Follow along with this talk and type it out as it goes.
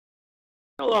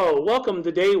Hello, welcome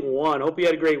to day one. Hope you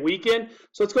had a great weekend.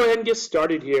 So let's go ahead and get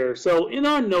started here. So in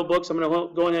our notebooks, I'm going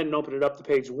to go ahead and open it up to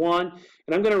page 1,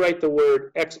 and I'm going to write the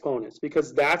word exponents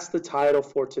because that's the title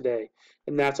for today,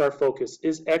 and that's our focus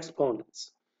is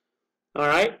exponents. All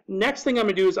right, next thing I'm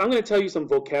going to do is I'm going to tell you some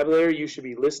vocabulary you should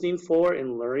be listening for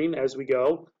and learning as we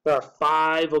go. There are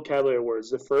 5 vocabulary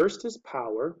words. The first is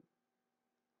power,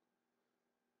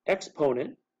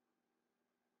 exponent,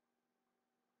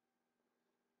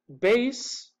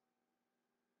 base,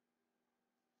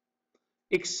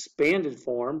 expanded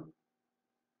form,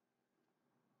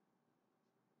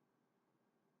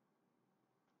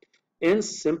 and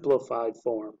simplified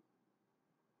form.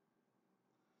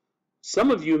 Some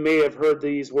of you may have heard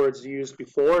these words used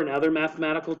before in other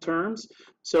mathematical terms,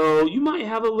 so you might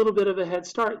have a little bit of a head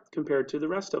start compared to the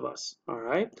rest of us. All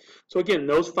right. So again,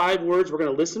 those 5 words we're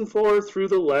going to listen for through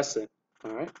the lesson.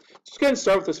 All right. Let's go ahead and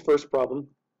start with this first problem.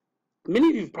 Many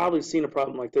of you have probably seen a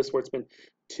problem like this where it's been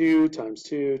 2 times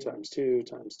 2 times 2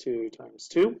 times 2 times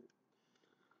 2.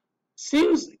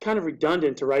 Seems kind of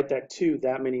redundant to write that 2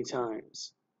 that many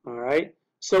times. All right.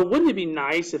 So wouldn't it be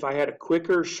nice if I had a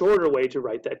quicker, shorter way to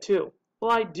write that 2? Well,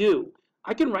 I do.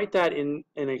 I can write that in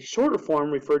a shorter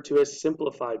form referred to as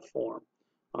simplified form.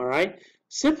 All right.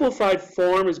 Simplified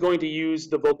form is going to use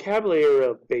the vocabulary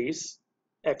of base,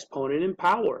 exponent, and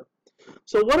power.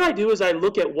 So what I do is I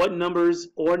look at what numbers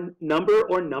or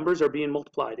numbers are being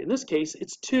multiplied. In this case,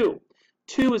 it's 2.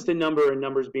 2 is the number and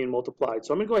numbers being multiplied.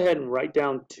 So I'm going to go ahead and write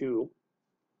down 2.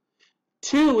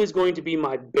 2 is going to be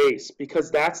my base because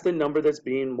that's the number that's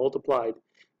being multiplied.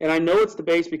 And I know it's the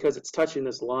base because it's touching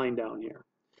this line down here.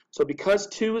 So because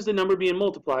 2 is the number being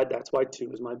multiplied, that's why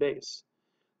 2 is my base.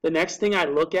 The next thing I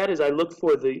look at is I look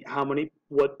for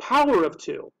what power of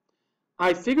 2.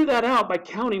 I figure that out by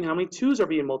counting how many 2's are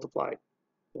being multiplied.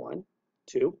 1,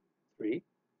 2, 3,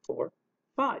 4,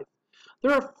 5.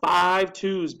 There are 5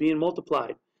 2's being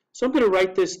multiplied. So I'm going to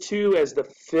write this 2 as the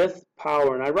 5th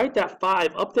power, and I write that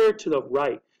 5 up there to the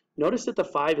right. Notice that the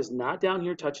 5 is not down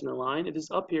here touching the line. It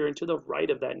is up here and to the right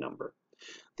of that number.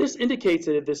 This indicates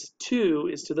that if this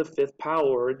 2 is to the 5th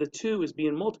power, the 2 is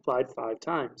being multiplied 5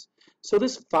 times. So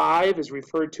this 5 is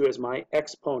referred to as my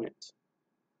exponent.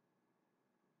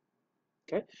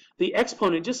 Okay? The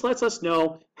exponent just lets us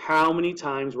know how many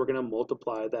times we're going to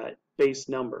multiply that base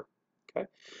number. Okay?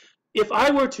 If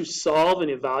I were to solve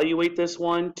and evaluate this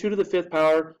one, 2 to the 5th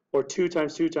power, or 2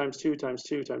 times 2 times 2 times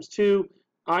 2 times 2,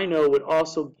 I know would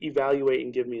also evaluate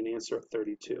and give me an answer of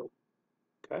 32.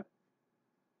 Okay.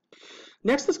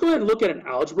 Next, let's go ahead and look at an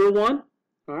algebra one.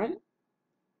 All right.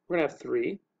 We're going to have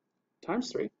 3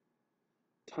 times A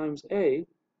times A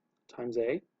times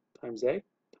A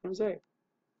times A.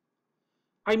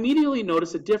 I immediately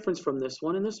notice a difference from this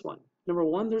one and this one. Number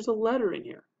 1, there's a letter in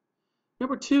here.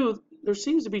 Number 2, there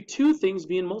seems to be 2 things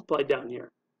being multiplied down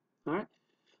here. All right?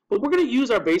 But we're going to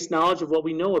use our base knowledge of what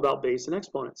we know about base and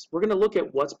exponents. We're going to look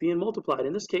at what's being multiplied.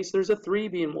 In this case, there's a 3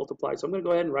 being multiplied, so I'm going to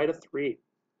go ahead and write a 3.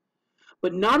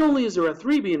 But not only is there a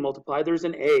 3 being multiplied, there's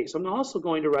an A. So I'm also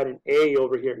going to write an A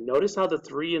over here. Notice how the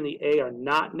 3 and the A are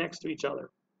not next to each other.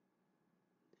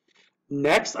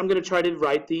 Next, I'm going to try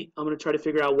to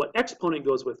figure out what exponent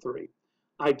goes with 3.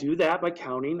 I do that by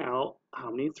counting out how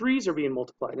many 3's are being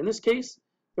multiplied. In this case,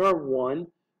 there are 1,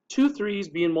 2 3's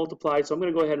being multiplied, so I'm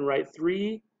going to go ahead and write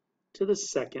 3 to the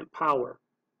 2nd power.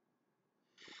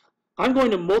 I'm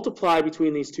going to multiply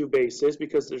between these 2 bases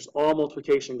because there's all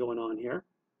multiplication going on here.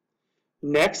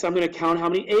 Next, I'm going to count how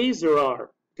many A's there are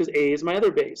because A is my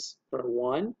other base. There are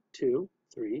 1, 2,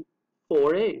 3,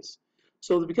 4 A's.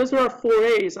 So because there are 4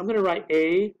 A's, I'm going to write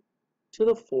A to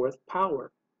the 4th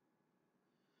power.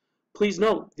 Please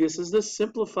note, this is the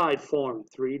simplified form,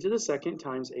 3 to the 2nd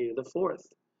times A to the 4th.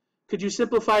 Could you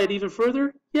simplify it even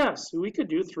further? Yes, we could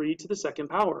do 3 to the 2nd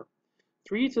power.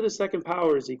 3 to the 2nd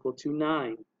power is equal to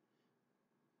 9.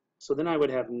 So then I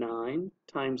would have 9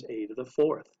 times A to the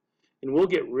 4th. And we'll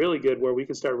get really good where we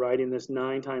can start writing this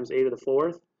 9 times A to the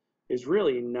 4th is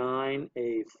really 9A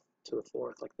to the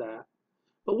 4th, like that.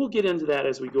 But we'll get into that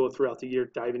as we go throughout the year,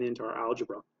 diving into our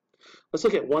algebra. Let's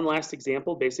look at one last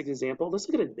example, basic example. Let's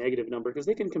look at a negative number because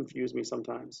they can confuse me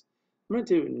sometimes. I'm going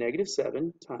to do negative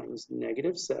 7 times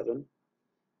negative 7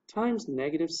 times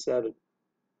negative 7.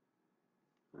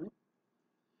 All right.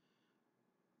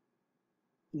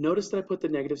 Notice that I put the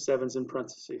negative 7's in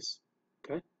parentheses.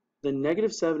 Okay. The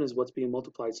negative 7 is what's being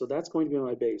multiplied, so that's going to be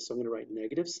my base. So I'm going to write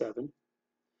negative 7. And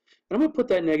I'm going to put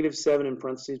that negative 7 in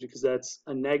parentheses because that's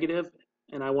a negative,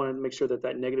 and I want to make sure that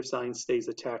that negative sign stays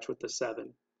attached with the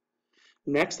 7.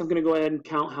 Next, I'm going to go ahead and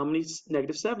count how many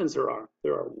negative 7's there are.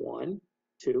 There are 1,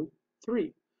 2,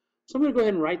 3. So I'm going to go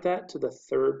ahead and write that to the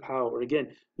third power. Again,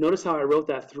 notice how I wrote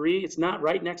that 3. It's not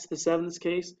right next to the 7 in this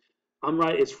case.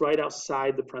 It's right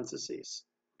outside the parentheses.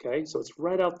 Okay, so it's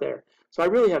right out there. So I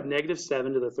really have negative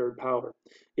 7 to the third power.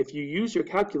 If you use your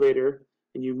calculator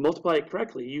and you multiply it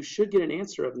correctly, you should get an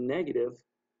answer of negative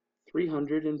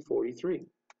 343.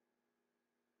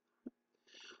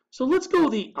 So let's go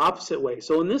the opposite way.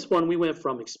 So in this one, we went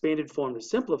from expanded form to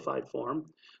simplified form.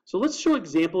 So let's show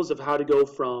examples of how to go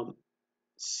from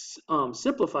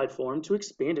simplified form to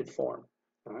expanded form.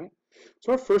 All right.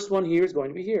 So our first one here is going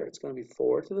to be here. It's going to be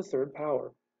 4 to the third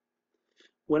power.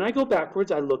 When I go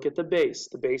backwards, I look at the base.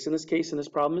 The base in this case in this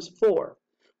problem is 4.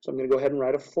 So I'm going to go ahead and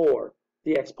write a 4.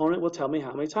 The exponent will tell me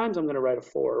how many times I'm going to write a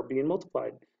 4 being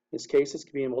multiplied. In this case, it's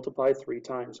being multiplied 3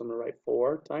 times. So I'm going to write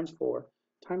 4 times 4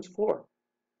 times 4.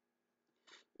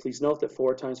 Please note that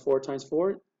 4 times 4 times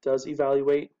 4 does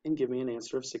evaluate and give me an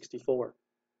answer of 64.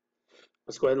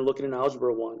 Let's go ahead and look at an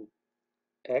algebra one.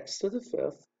 X to the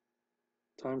fifth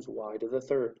times y to the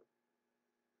third.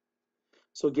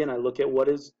 So again, I look at what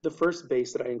is the first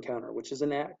base that I encounter, which is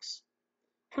an x.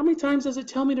 How many times does it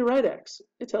tell me to write x?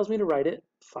 It tells me to write it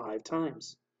 5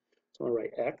 times. So I'm going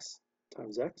to write x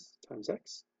times x times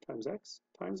x times x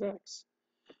times x.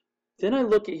 Then I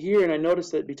look at here and I notice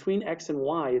that between x and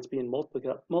y, it's being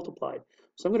multiplied.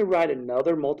 So I'm going to write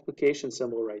another multiplication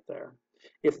symbol right there.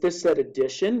 If this said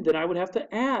addition, then I would have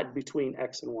to add between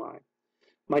x and y.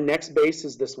 My next base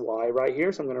is this y right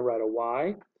here, so I'm going to write a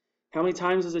y. How many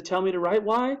times does it tell me to write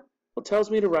y? Well, it tells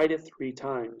me to write it 3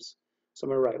 times. So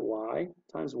I'm going to write y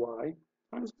times y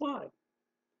times y.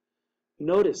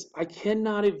 Notice, I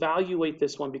cannot evaluate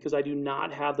this one because I do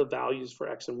not have the values for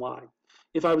x and y.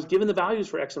 If I was given the values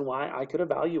for x and y, I could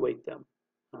evaluate them.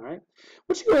 All right. I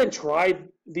want you to go ahead and try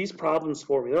these problems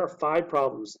for me. There are 5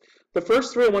 problems. The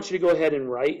first 3 I want you to go ahead and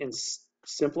write in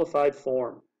simplified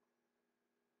form.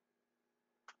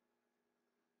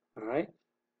 All right.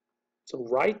 So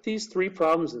write these 3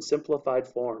 problems in simplified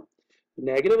form.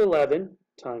 Negative 11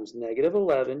 times negative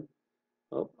 11,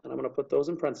 oh, and I'm going to put those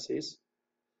in parentheses,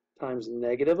 times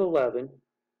negative 11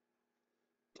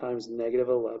 times negative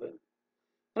 11. And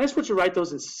I just want you to write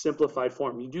those in simplified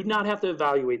form. You do not have to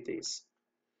evaluate these.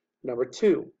 Number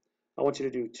 2, I want you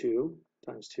to do 2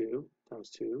 times 2 times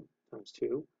 2 times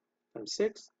 2 times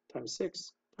 6 times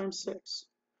 6 times 6.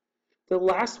 The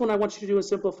last one I want you to do in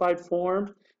simplified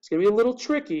form, it's going to be a little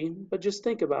tricky, but just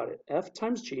think about it. F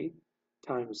times G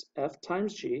times F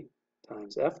times G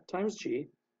times F times G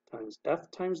times F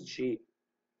times G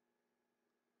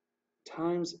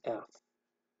times F.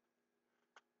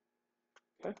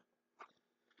 Okay?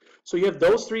 So you have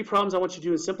those 3 problems I want you to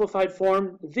do in simplified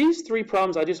form. These 3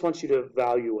 problems I just want you to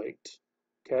evaluate.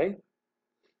 Okay?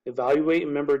 Evaluate, and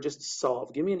remember, just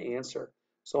solve. Give me an answer.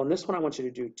 So on this one, I want you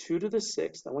to do 2 to the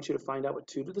 6th. I want you to find out what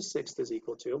 2 to the 6th is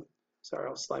equal to. Sorry,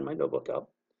 I'll slide my notebook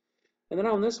up. And then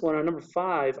on this one, on number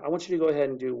 5, I want you to go ahead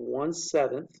and do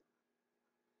 1/7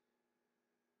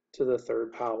 to the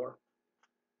third power.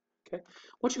 Okay?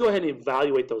 I want you to go ahead and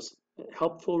evaluate those.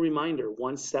 Helpful reminder,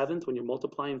 1/7 when you're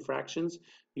multiplying fractions,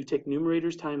 you take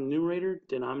numerators times numerator,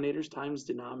 denominators times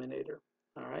denominator.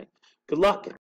 All right? Good luck.